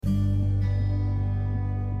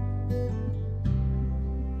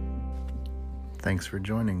Thanks for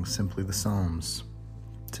joining Simply the Psalms.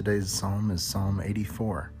 Today's psalm is Psalm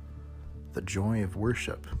 84, the joy of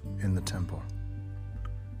worship in the temple.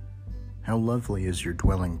 How lovely is your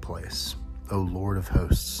dwelling place, O Lord of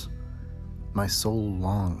hosts! My soul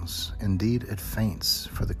longs, indeed it faints,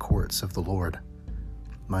 for the courts of the Lord.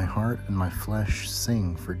 My heart and my flesh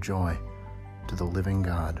sing for joy to the living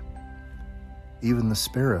God. Even the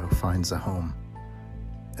sparrow finds a home,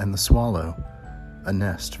 and the swallow a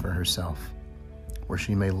nest for herself, where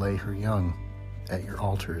she may lay her young at your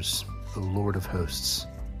altars, O Lord of hosts,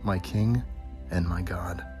 my King and my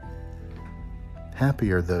God.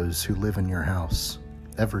 Happy are those who live in your house,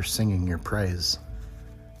 ever singing your praise.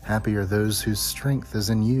 Happy are those whose strength is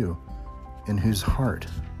in you, in whose heart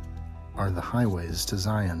are the highways to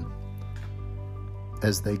Zion.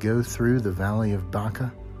 As they go through the valley of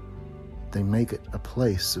Baca, they make it a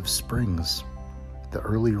place of springs. The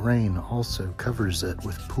early rain also covers it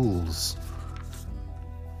with pools.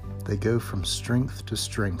 They go from strength to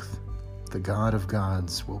strength. The God of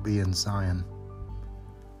gods will be in Zion.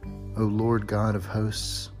 O Lord God of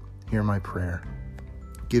hosts, hear my prayer.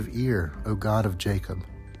 Give ear, O God of Jacob.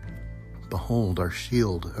 Behold our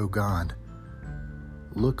shield, O God.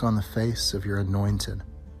 Look on the face of your anointed.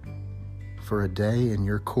 For a day in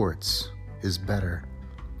your courts is better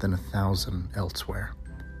than 1,000 elsewhere.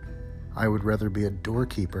 I would rather be a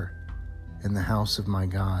doorkeeper in the house of my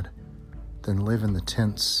God than live in the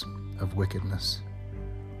tents of wickedness.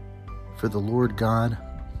 For the Lord God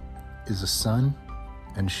is a sun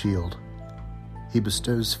and shield. He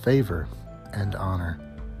bestows favor and honor.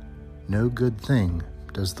 No good thing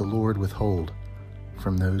does the Lord withhold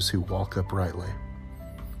from those who walk uprightly.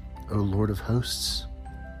 O Lord of hosts,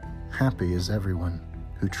 happy is everyone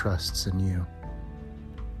who trusts in you.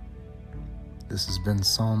 This has been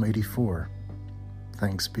Psalm 84.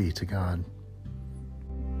 Thanks be to God.